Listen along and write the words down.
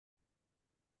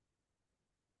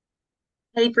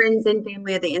Hey, friends and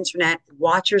family of the internet,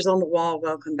 watchers on the wall,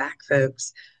 welcome back,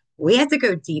 folks. We have to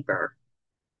go deeper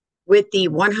with the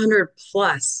 100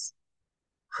 plus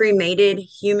cremated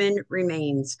human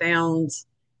remains found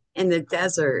in the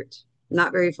desert,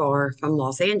 not very far from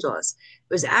Los Angeles.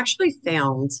 It was actually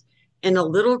found in a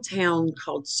little town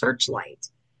called Searchlight.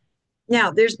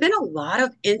 Now, there's been a lot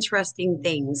of interesting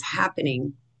things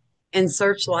happening in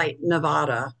Searchlight,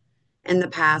 Nevada in the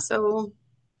past,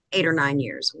 8 or 9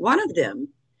 years. One of them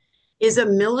is a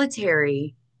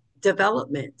military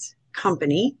development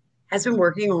company has been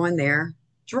working on their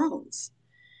drones.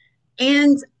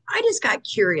 And I just got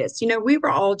curious. We were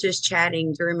all just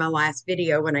chatting during my last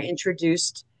video when I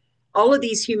introduced all of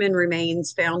these human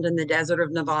remains found in the desert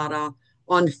of Nevada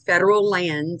on federal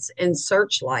lands in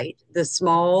Searchlight, the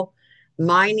small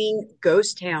mining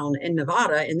ghost town in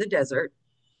Nevada in the desert,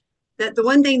 that the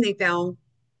one thing they found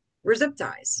were zip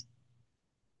ties.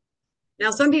 Now,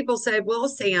 some people said, well,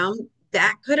 Sam,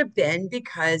 that could have been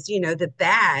because, the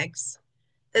bags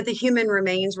that the human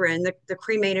remains were in, the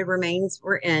cremated remains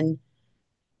were in,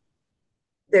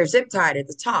 they're zip tied at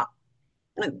the top.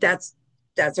 That's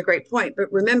that's a great point.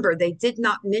 But remember, they did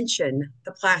not mention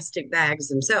the plastic bags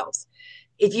themselves.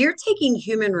 If you're taking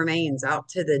human remains out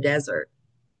to the desert,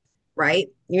 right?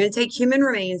 You're going to take human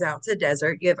remains out to the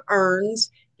desert. You have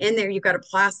urns in there. You've got a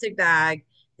plastic bag,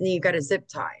 and then you've got a zip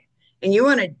tie. And you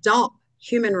want to dump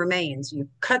human remains. You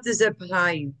cut the zip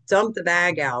tie, you dump the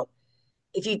bag out.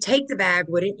 If you take the bag,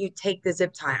 wouldn't you take the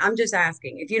zip tie? I'm just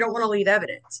asking. If you don't want to leave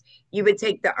evidence, you would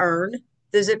take the urn,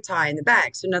 the zip tie, and the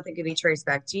bag, so nothing could be traced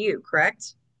back to you,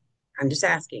 correct? I'm just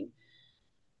asking.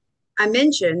 I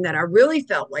mentioned that I really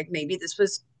felt like maybe this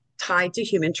was tied to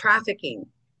human trafficking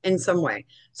in some way.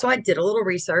 So I did a little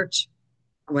research.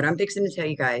 What I'm fixing to tell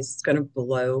you guys is going to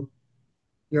blow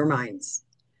your minds.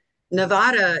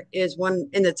 Nevada is one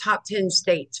in the top 10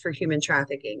 states for human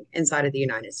trafficking inside of the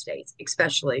United States,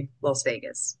 especially Las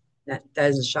Vegas. That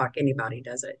doesn't shock anybody,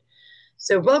 does it?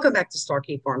 So, welcome back to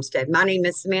Starkey Farmstead. My name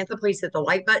is Samantha. Please hit the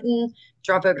like button,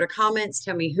 drop over the comments,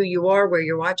 tell me who you are, where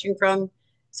you're watching from.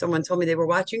 Someone told me they were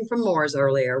watching from Mars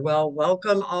earlier. Well,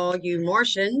 welcome all you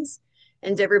Martians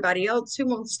and everybody else who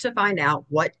wants to find out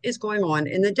what is going on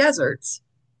in the deserts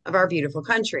of our beautiful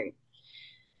country.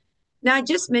 Now, I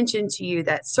just mentioned to you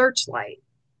that Searchlight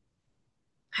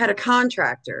had a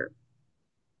contractor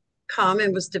come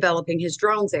and was developing his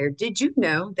drones there. Did you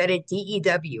know that a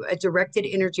DEW, a directed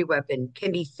energy weapon,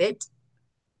 can be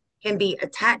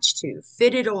attached to,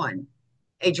 fitted on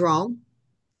a drone?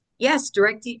 Yes,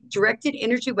 directed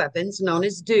energy weapons, known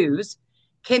as DEWs,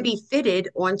 can be fitted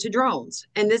onto drones.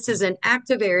 And this is an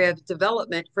active area of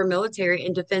development for military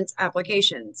and defense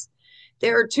applications.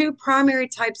 There are two primary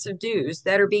types of DEWs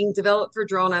that are being developed for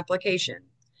drone application.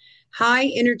 High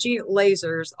energy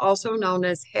lasers, also known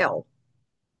as HEL.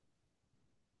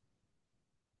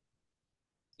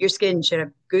 Your skin should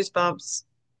have goosebumps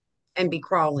and be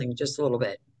crawling just a little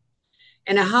bit.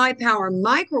 And a high power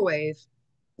microwave,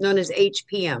 known as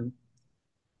HPM.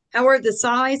 However, the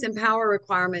size and power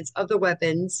requirements of the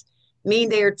weapons mean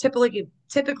they are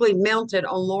typically mounted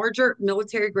on larger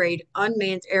military grade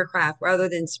unmanned aircraft rather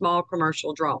than small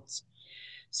commercial drones.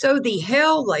 So the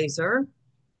HEL laser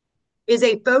is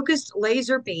a focused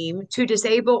laser beam to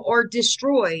disable or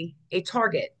destroy a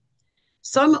target.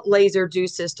 Some laser DEW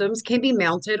systems can be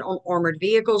mounted on armored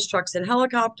vehicles, trucks, and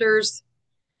helicopters.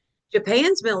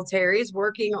 Japan's military is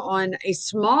working on a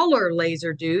smaller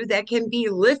laser DEW that can be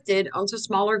lifted onto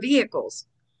smaller vehicles.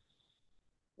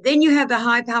 Then you have the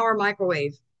high power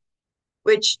microwave,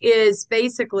 which is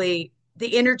basically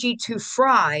the energy to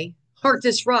fry or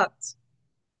disrupt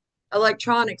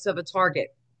electronics of a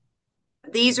target.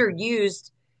 These are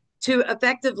used to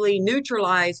effectively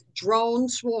neutralize drone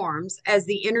swarms as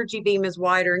the energy beam is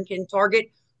wider and can target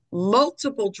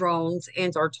multiple drones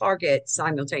and or targets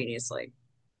simultaneously.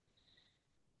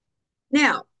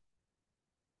 Now,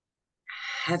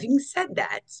 having said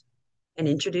that and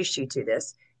introduced you to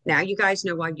this, now you guys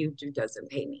know why YouTube doesn't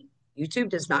pay me. YouTube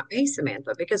does not pay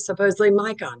Samantha because supposedly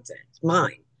my content,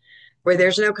 mine, where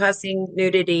there's no cussing,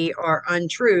 nudity, or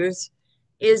untruths,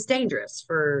 is dangerous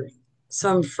for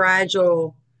some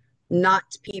fragile, not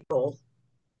people.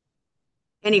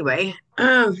 Anyway,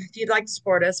 if you'd like to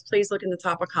support us, please look in the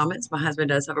top of comments. My husband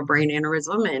does have a brain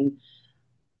aneurysm, and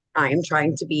I am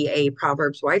trying to be a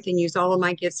Proverbs wife and use all of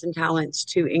my gifts and talents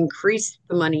to increase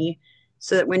the money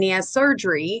so that when he has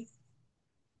surgery,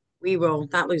 we will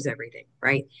not lose everything,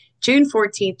 right? June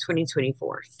 14th,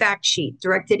 2024. Fact sheet,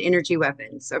 directed energy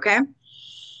weapons. Okay.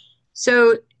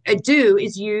 So a DEW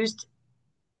is used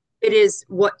It is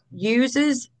what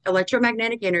uses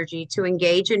electromagnetic energy to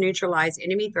engage and neutralize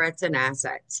enemy threats and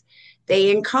assets.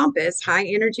 They encompass high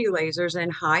energy lasers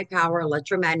and high power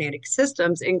electromagnetic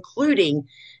systems, including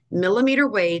millimeter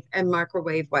wave and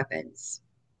microwave weapons.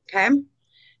 Okay.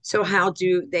 So, how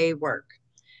do they work?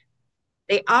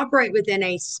 They operate within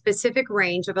a specific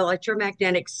range of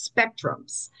electromagnetic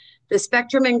spectrums. The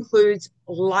spectrum includes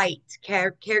light,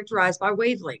 characterized by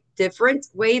wavelength. Different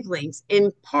wavelengths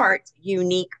impart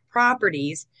unique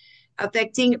properties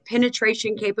affecting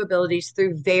penetration capabilities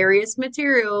through various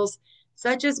materials,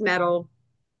 such as metal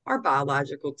or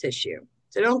biological tissue.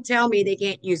 So don't tell me they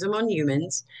can't use them on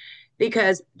humans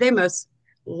because they most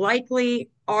likely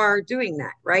are doing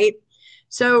that, right?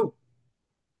 So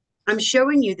I'm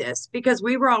showing you this because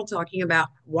we were all talking about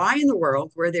why in the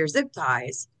world were there zip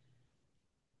ties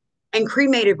and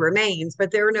cremated remains,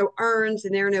 but there are no urns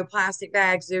and there are no plastic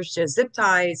bags. There's just zip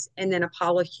ties and then a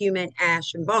pile of human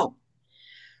ash and bone.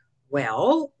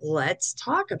 Well, let's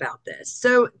talk about this.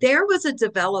 So there was a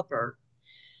developer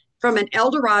from an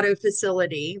El Dorado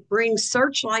facility bring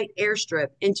Searchlight airstrip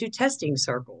into testing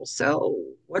circles. So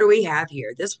what do we have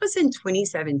here? This was in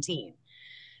 2017.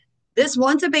 This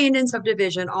once abandoned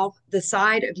subdivision off the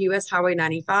side of US Highway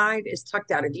 95 is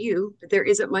tucked out of view, but there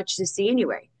isn't much to see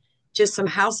anyway. Just some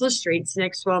houseless streets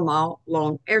next to a mile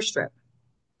long airstrip.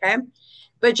 Okay.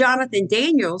 But Jonathan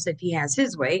Daniels, if he has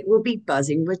his way, will be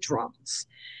buzzing with drones.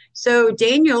 So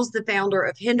Daniels, the founder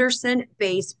of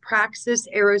Henderson-based Praxis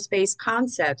Aerospace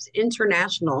Concepts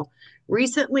International,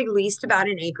 recently leased about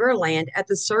an acre of land at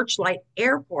the Searchlight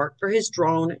Airport for his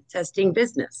drone testing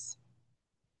business.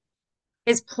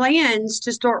 His plans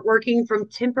to start working from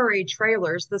temporary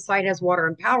trailers, the site has water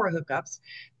and power hookups,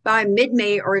 by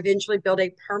mid-May or eventually build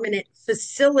a permanent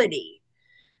facility.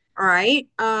 All right.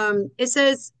 It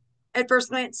says, at first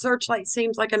glance, Searchlight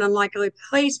seems like an unlikely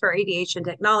place for aviation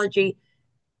technology.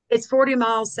 It's 40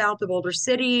 miles south of Boulder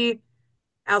City,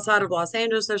 outside of Los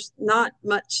Angeles. There's not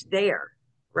much there,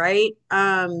 right?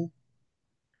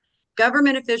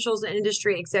 Government officials and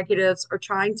industry executives are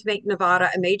trying to make Nevada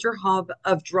a major hub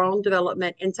of drone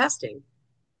development and testing.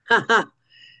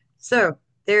 So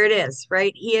there it is,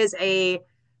 right? He is a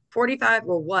 45,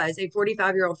 or was a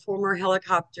 45-year-old former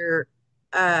helicopter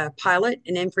pilot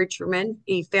and infantryman.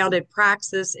 He founded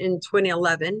Praxis in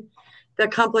 2011. The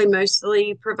company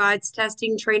mostly provides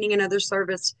testing, training, and other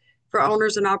service for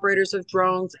owners and operators of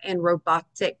drones and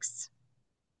robotics.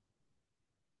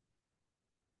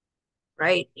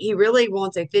 Right? He really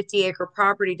wants a 50-acre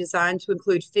property designed to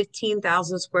include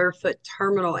 15,000 square foot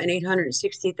terminal and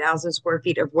 860,000 square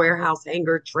feet of warehouse,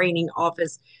 hangar, training,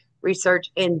 office, research,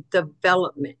 and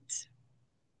development.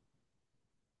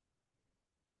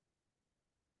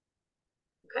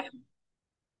 Okay.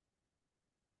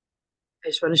 I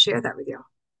just want to share that with you.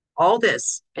 All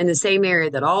this in the same area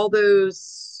that all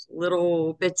those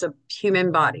little bits of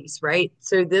human bodies, right?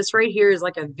 So this right here is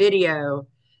like a video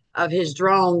of his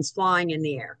drones flying in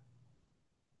the air.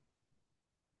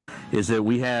 Is that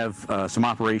we have some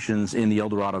operations in the El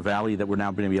Dorado Valley that we're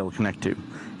now going to be able to connect to.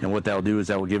 And what that'll do is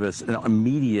that will give us an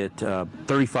immediate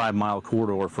 35-mile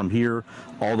corridor from here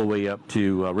all the way up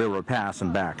to Railroad Pass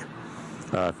and back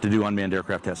to do unmanned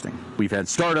aircraft testing. We've had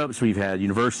startups, we've had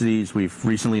universities, we've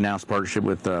recently announced partnership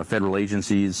with federal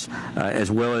agencies, as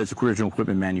well as original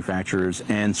equipment manufacturers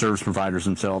and service providers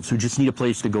themselves who just need a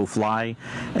place to go fly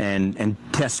and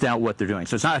test out what they're doing.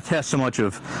 So it's not a test so much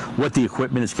of what the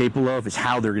equipment is capable of, it's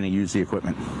how they're going to use the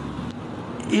equipment.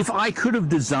 If I could have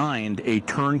designed a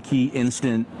turnkey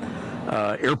instant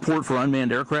airport for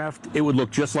unmanned aircraft, it would look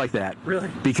just like that. Really?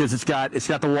 Because it's got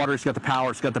the water, it's got the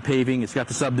power, it's got the paving, it's got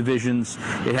the subdivisions,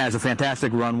 it has a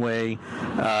fantastic runway,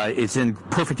 it's in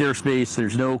perfect airspace,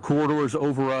 there's no corridors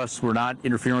over us, we're not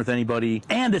interfering with anybody,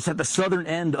 and it's at the southern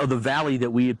end of the valley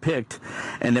that we had picked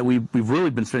and that we've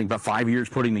really been spending about 5 years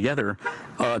putting together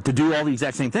to do all the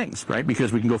exact same things, right?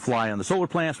 Because we can go fly on the solar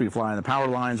plants, we can fly on the power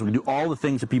lines, we can do all the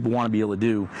things that people want to be able to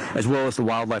do, as well as the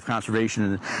wildlife conservation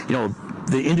and, you know,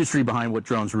 the industry behind what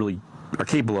drones really are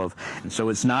capable of. And so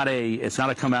it's not a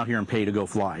come out here and pay to go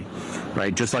fly,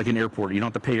 right? Just like an airport, you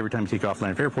don't have to pay every time you take off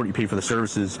land of airport. You pay for the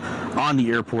services on the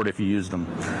airport if you use them.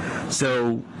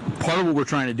 So part of what we're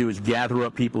trying to do is gather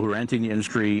up people who are entering the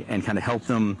industry and kind of help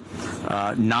them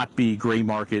not be gray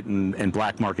market and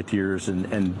black marketeers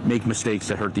and make mistakes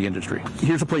that hurt the industry.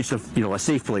 Here's a place of, you know, a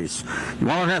safe place. You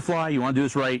want to learn how to fly, you want to do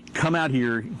this right, come out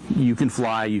here, you can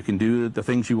fly, you can do the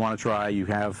things you want to try, you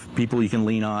have people you can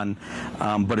lean on,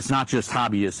 but it's not just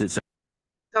hobbyists. It's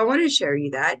So I want to show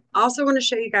you that. Also want to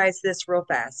show you guys this real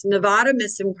fast. Nevada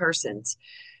missing persons.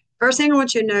 First thing I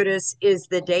want you to notice is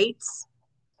the dates.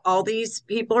 All these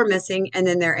people are missing and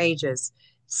then their ages.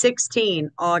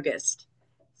 16 August,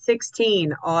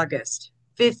 16 August,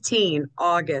 15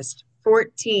 August,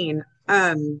 14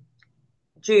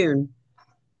 June,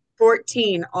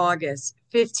 14 August,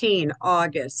 15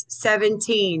 August,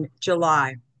 17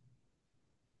 July,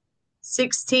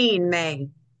 16 May.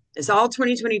 It's all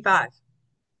 2025.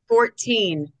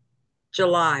 14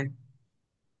 July,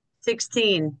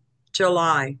 16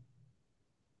 July,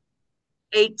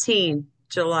 18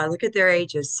 July. Look at their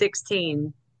ages.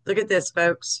 16. Look at this,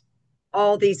 folks.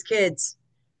 All these kids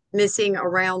missing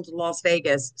around Las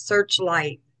Vegas.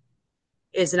 Searchlight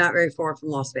is not very far from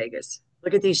Las Vegas.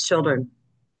 Look at these children.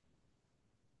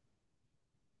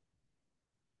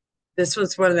 This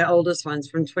was one of the oldest ones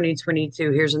from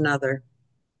 2022. Here's another.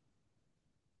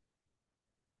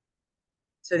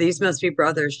 So these must be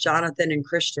brothers, Jonathan and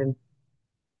Christian.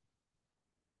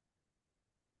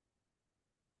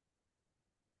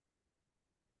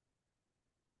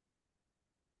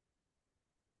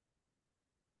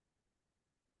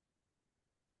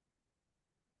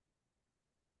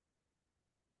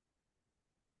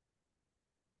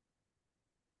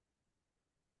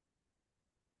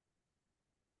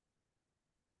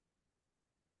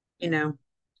 You know,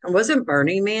 and wasn't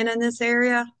Burning Man in this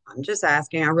area? I'm just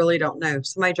asking. I really don't know.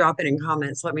 Somebody drop it in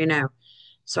comments. Let me know.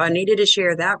 So I needed to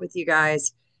share that with you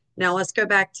guys. Now let's go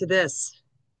back to this,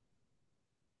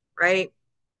 right?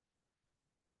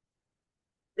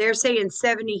 They're saying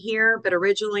 70 here, but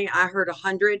originally I heard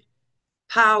 100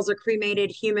 piles of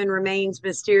cremated human remains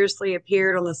mysteriously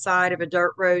appeared on the side of a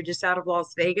dirt road just out of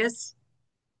Las Vegas.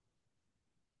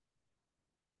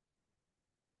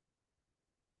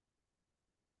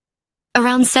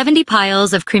 Around 70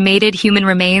 piles of cremated human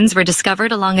remains were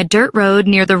discovered along a dirt road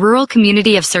near the rural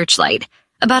community of Searchlight,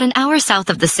 about an hour south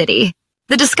of the city.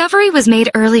 The discovery was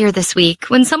made earlier this week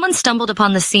when someone stumbled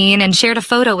upon the scene and shared a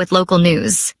photo with local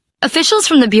news. Officials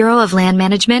from the Bureau of Land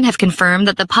Management have confirmed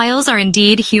that the piles are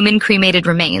indeed human cremated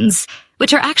remains,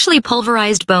 which are actually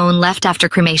pulverized bone left after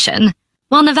cremation.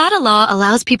 While Nevada law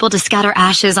allows people to scatter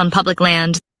ashes on public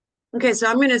land, Okay, so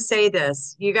I'm going to say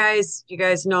this. You guys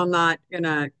know I'm not going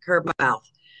to curb my mouth.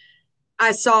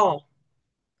 I saw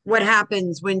what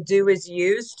happens when dew is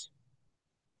used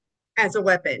as a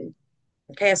weapon.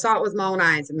 Okay, I saw it with my own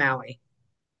eyes in Maui,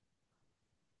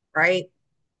 right?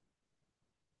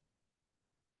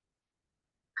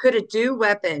 Could a dew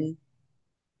weapon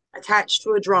attached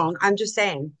to a drone, I'm just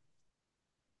saying,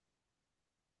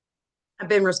 have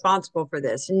been responsible for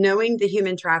this, knowing the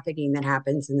human trafficking that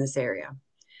happens in this area,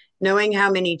 knowing how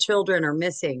many children are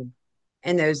missing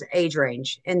in those age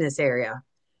range in this area.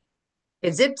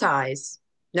 If zip ties,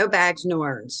 no bags, no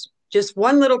urns. Just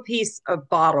one little piece of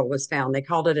bottle was found. They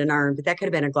called it an urn, but that could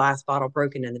have been a glass bottle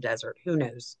broken in the desert. Who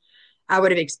knows? I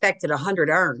would have expected 100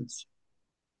 urns,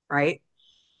 right?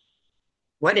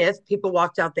 What if people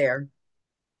walked out there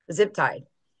zip tied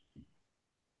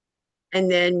and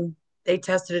then they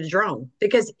tested a drone?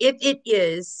 Because if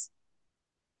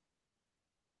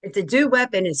the dew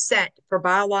weapon is set for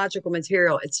biological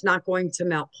material, it's not going to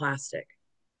melt plastic.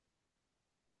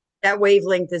 That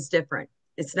wavelength is different.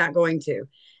 It's not going to.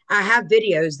 I have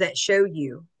videos that show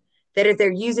you that if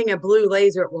they're using a blue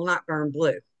laser, it will not burn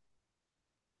blue.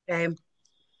 Okay.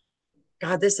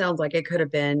 God, this sounds like it could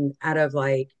have been out of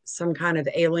like some kind of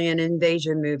alien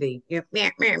invasion movie. Now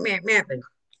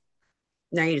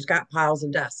you just got piles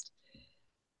of dust,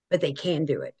 but they can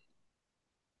do it.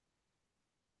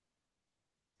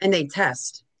 And they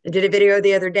test. I did a video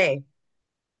the other day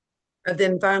of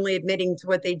them finally admitting to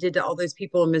what they did to all those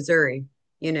people in Missouri,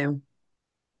 you know,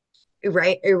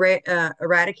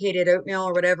 eradicated oatmeal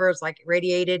or whatever. It's like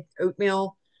irradiated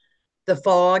oatmeal, the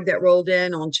fog that rolled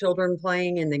in on children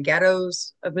playing in the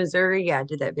ghettos of Missouri. Yeah, I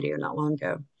did that video not long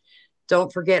ago.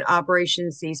 Don't forget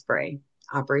Operation Sea Spray,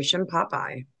 Operation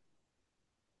Popeye,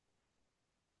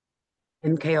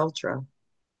 MK Ultra.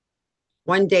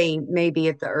 One day, maybe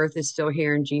if the earth is still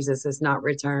here and Jesus has not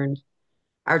returned,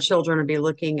 our children will be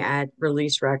looking at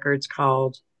release records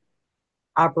called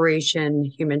Operation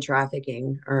Human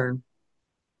Trafficking or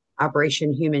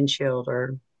Operation Human Shield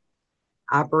or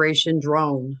Operation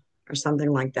Drone or something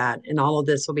like that. And all of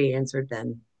this will be answered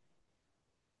then.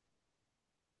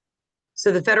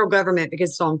 So the federal government, because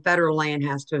it's on federal land,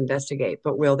 has to investigate.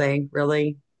 But will they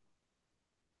really?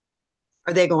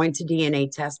 Are they going to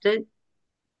DNA test it?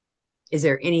 Is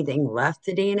there anything left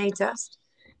to DNA test?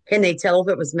 Can they tell if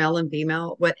it was male and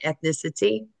female? What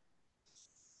ethnicity?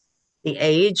 The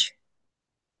age?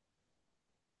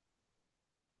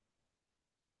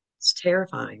 It's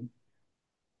terrifying.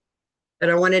 But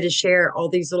I wanted to share all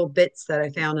these little bits that I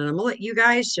found, and I'm gonna let you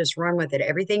guys just run with it.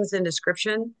 Everything's in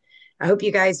description. I hope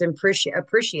you guys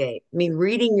appreciate me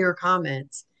reading your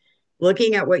comments,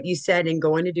 looking at what you said, and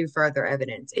going to do further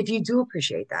evidence. If you do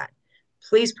appreciate that,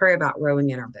 please pray about rowing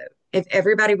in our boat. If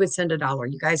everybody would send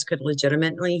 $1, you guys could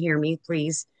legitimately hear me.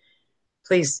 Please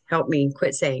help me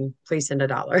quit saying, please send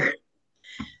 $1.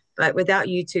 But without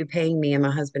you two paying me and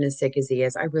my husband as sick as he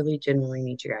is, I really genuinely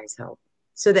need you guys' help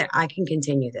so that I can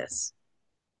continue this.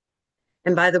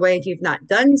 And by the way, if you've not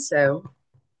done so,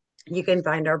 you can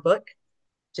find our book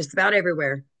just about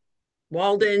everywhere.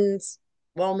 Walden's,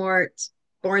 Walmart,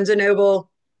 Barnes& and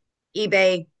Noble,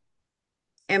 eBay,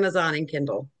 Amazon, and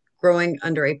Kindle. Growing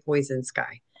Under a Poison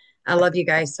Sky. I love you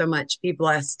guys so much. Be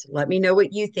blessed. Let me know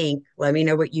what you think. Let me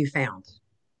know what you found.